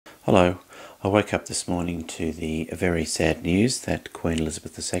Hello. I woke up this morning to the very sad news that Queen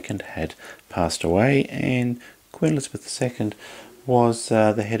Elizabeth II had passed away, and Queen Elizabeth II was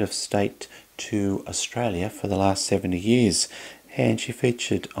the head of state to Australia for the last 70 years, and she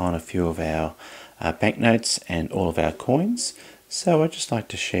featured on a few of our banknotes and all of our coins. So I'd just like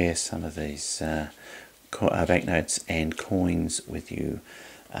to share some of these banknotes and coins with you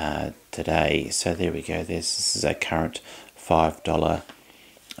today. So there we go. This is a current $5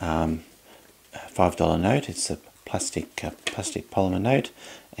 $5 note. It's a plastic polymer note,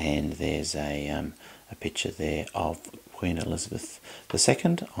 and there's a picture there of Queen Elizabeth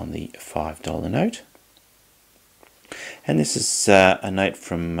II on the $5 note. And this is a note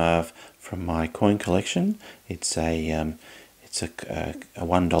from my coin collection. It's a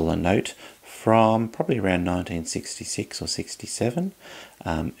 $1 note from probably around 1966 or 67,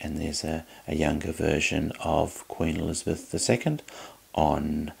 and there's a younger version of Queen Elizabeth II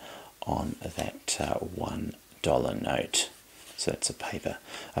on that $1 note. So it's a paper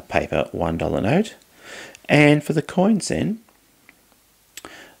 $1 note. And for the coins then,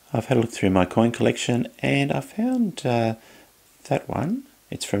 I've had a look through my coin collection and I found that one.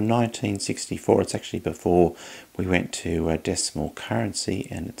 It's from 1964. It's actually before we went to decimal currency,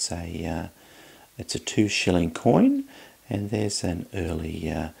 and it's a 2-shilling coin. And there's an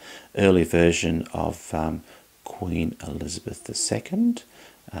early version of Queen Elizabeth II.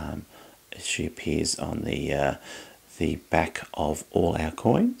 She appears on the back of all our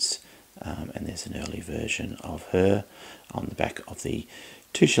coins, and there's an early version of her on the back of the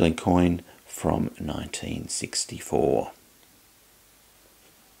 2-shilling coin from 1964.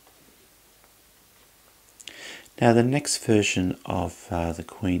 Now the next version of the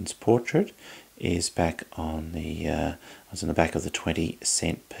Queen's portrait is back on the was on the back of the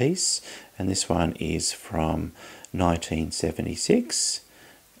 20-cent piece, and this one is from 1976,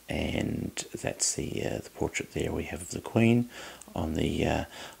 and that's the portrait there we have of the Queen on the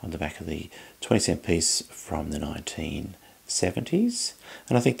back of the 20-cent piece from the 1970s,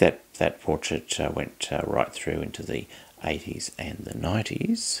 and I think that portrait went right through into the 80s and the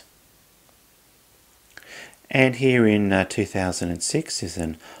 90s. And here in 2006 is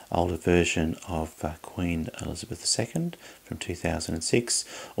an older version of Queen Elizabeth II from 2006,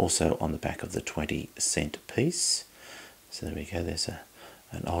 also on the back of the 20-cent piece. So there we go, there's an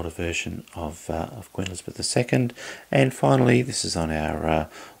older version of Queen Elizabeth II. And finally, this is on our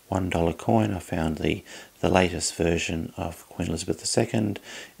 $1 coin. I found the latest version of Queen Elizabeth II.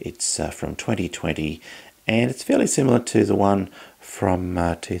 It's from 2020, and it's fairly similar to the one from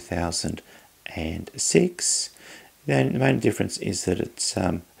 2006. Then the main difference is that it's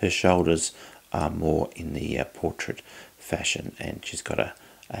her shoulders are more in the portrait fashion, and she's got a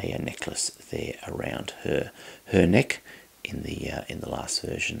necklace there around her neck in the last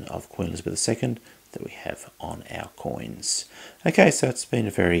version of Queen Elizabeth II that we have on our coins. Okay, so it's been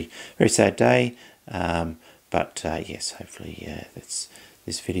a very sad day, but yes, hopefully this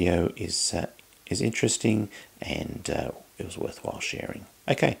video is interesting, and it was worthwhile sharing.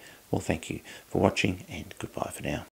 Okay, well, thank you for watching, and goodbye for now.